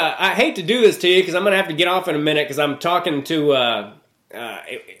 What I hate to do this to you because I'm going to have to get off in a minute because I'm talking to.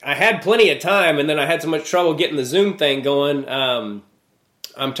 I had plenty of time, and then I had so much trouble getting the Zoom thing going.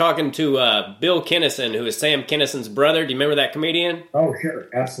 I'm talking to Bill Kinnison, who is Sam Kinnison's brother. Do you remember that comedian? Oh, sure,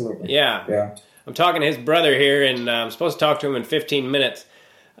 absolutely. Yeah. I'm talking to his brother here, and I'm supposed to talk to him in 15 minutes.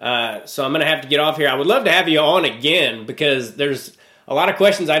 So I'm going to have to get off here. I would love to have you on again because there's a lot of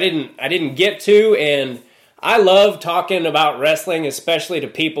questions I didn't get to, and I love talking about wrestling, especially to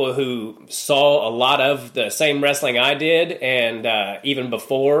people who saw a lot of the same wrestling I did, and even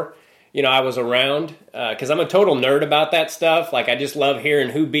before, you know, I was around, because I'm a total nerd about that stuff. Like, I just love hearing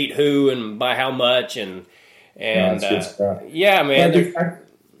who beat who and by how much, and that's good stuff. Yeah, man.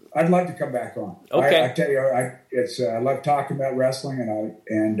 I'd love to come back on. Okay. I tell you, I love talking about wrestling,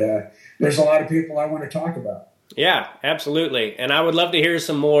 and there's a lot of people I want to talk about. Yeah, absolutely. And I would love to hear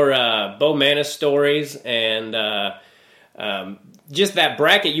some more Bo Manus stories and just that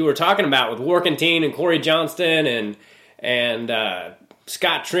bracket you were talking about with Warkentine and Corey Johnston and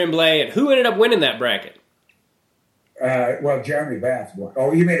Scott Tremblay. And who ended up winning that bracket? Well, Jeremy Bath won.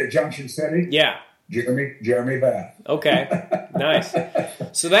 Oh, you made it Junction City? Yeah. Jeremy Bath. Okay, nice.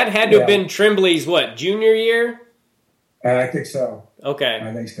 So that had to have been Tremblay's, junior year? I think so. Okay.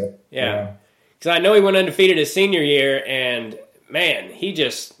 I think so. Yeah. Because I know he went undefeated his senior year, and man, he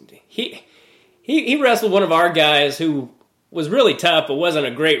wrestled one of our guys who was really tough, but wasn't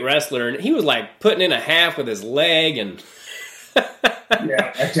a great wrestler, and he was like putting in a half with his leg, and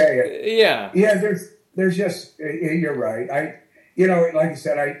yeah, I tell you, yeah. There's just, you're right. Like you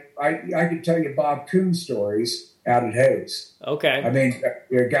said, I could tell you Bob Coon stories out at Hayes. Okay, I mean,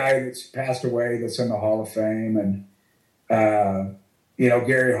 a guy that's passed away that's in the Hall of Fame, and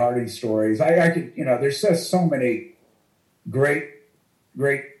Gary Hardy stories. I could, there's just so many great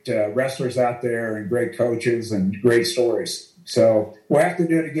wrestlers out there and great coaches and great stories. So we'll have to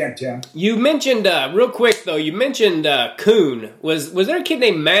do it again, Tim. You mentioned, real quick though, Coon. Was there a kid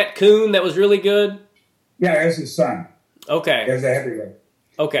named Matt Coon that was really good? Yeah, it was his son. Okay. It was a heavyweight.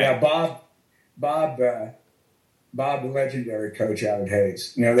 Okay. Yeah, Bob, the legendary coach out at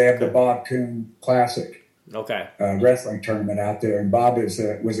Hayes. They have the Bob Coon Classic. Okay. Wrestling tournament out there, and Bob was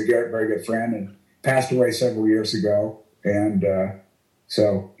a very good friend and passed away several years ago. And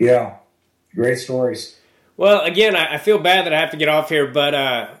so, yeah, great stories. Well, again, I feel bad that I have to get off here, but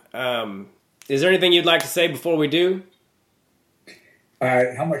is there anything you'd like to say before we do?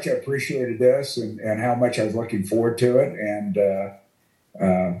 How much I appreciated this and how much I was looking forward to it, and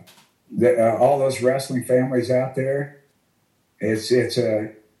all those wrestling families out there.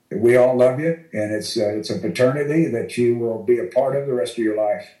 We all love you, and it's a fraternity that you will be a part of the rest of your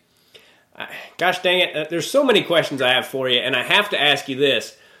life. Gosh dang it. There's so many questions I have for you, and I have to ask you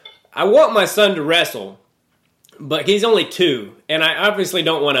this. I want my son to wrestle, but he's only 2, and I obviously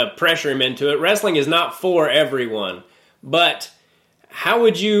don't want to pressure him into it. Wrestling is not for everyone, but how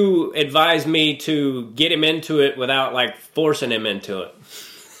would you advise me to get him into it without, forcing him into it?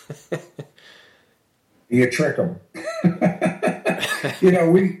 You trick them.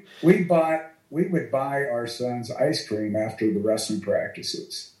 We would buy our sons ice cream after the wrestling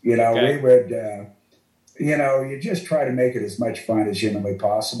practices. Okay. We would, you just try to make it as much fun as humanly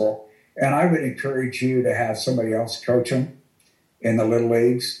possible. And I would encourage you to have somebody else coach them in the little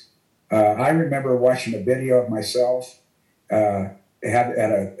leagues. I remember watching a video of myself at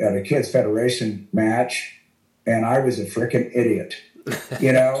a kids federation match, and I was a freaking idiot.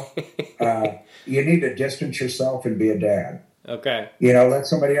 You need to distance yourself and be a dad. Okay. Let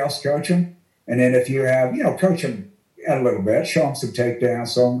somebody else coach them. And then if you have, coach them a little bit, show them some takedowns,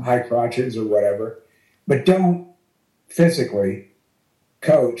 some high crotches or whatever. but don't physically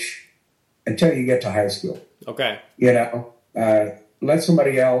coach until you get to high school. Okay. Let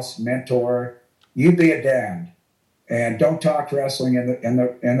somebody else mentor. You be a dad, and don't talk wrestling in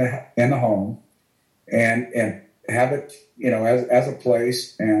the home, and have it as a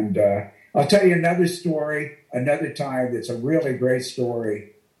place. And I'll tell you another story another time. That's a really great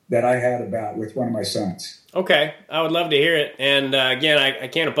story that I had with one of my sons. Okay, I would love to hear it. And again, I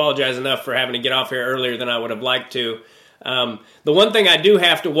can't apologize enough for having to get off here earlier than I would have liked to. The one thing I do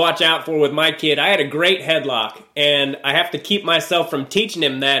have to watch out for with my kid, I had a great headlock, and I have to keep myself from teaching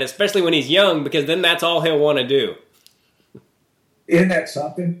him that, especially when he's young, because then that's all he'll want to do. Isn't that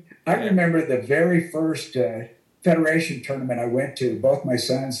something? I remember the very first Federation tournament I went to. Both my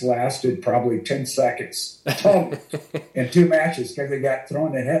sons lasted probably 10 seconds total in 2 matches because they got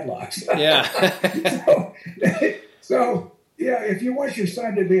thrown in headlocks. Yeah. so, if you want your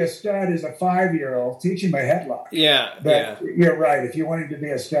son to be a stud as a 5-year-old, teach him a headlock. Yeah. But you're right. If you want him to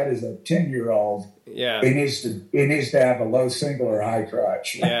be a stud as a 10-year-old, he needs to have a low single or high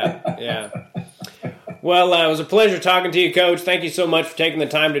crotch. Yeah. Well, it was a pleasure talking to you, Coach. Thank you so much for taking the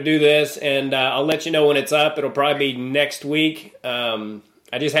time to do this, and I'll let you know when it's up. It'll probably be next week. I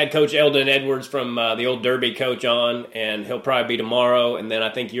just had Coach Eldon Edwards from the old Derby coach on, and he'll probably be tomorrow, and then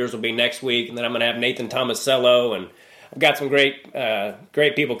I think yours will be next week, and then I'm going to have Nathan Tomasello, and I've got some great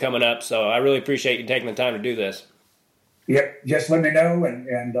people coming up, so I really appreciate you taking the time to do this. Yep, just let me know,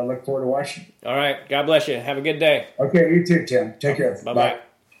 and I look forward to watching. All right, God bless you. Have a good day. Okay, you too, Tim. Take care. Bye-bye. Bye.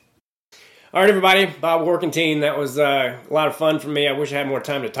 All right, everybody, Bob Workentine. That was a lot of fun for me. I wish I had more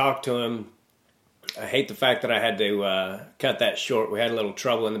time to talk to him. I hate the fact that I had to cut that short. We had a little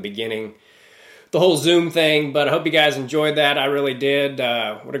trouble in the beginning, the whole Zoom thing, but I hope you guys enjoyed that. I really did.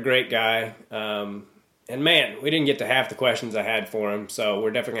 What a great guy. And man, we didn't get to half the questions I had for him, so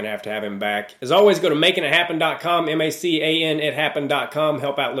we're definitely going to have him back. As always, go to makingithappen.com, MACANithappen.com,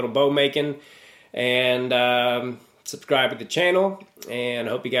 help out Little Bo Macon, and subscribe to the channel, and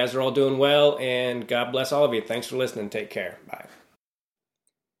I hope you guys are all doing well, and God bless all of you. Thanks for listening. Take care. Bye.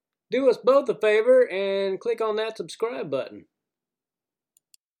 Do us both a favor and click on that subscribe button.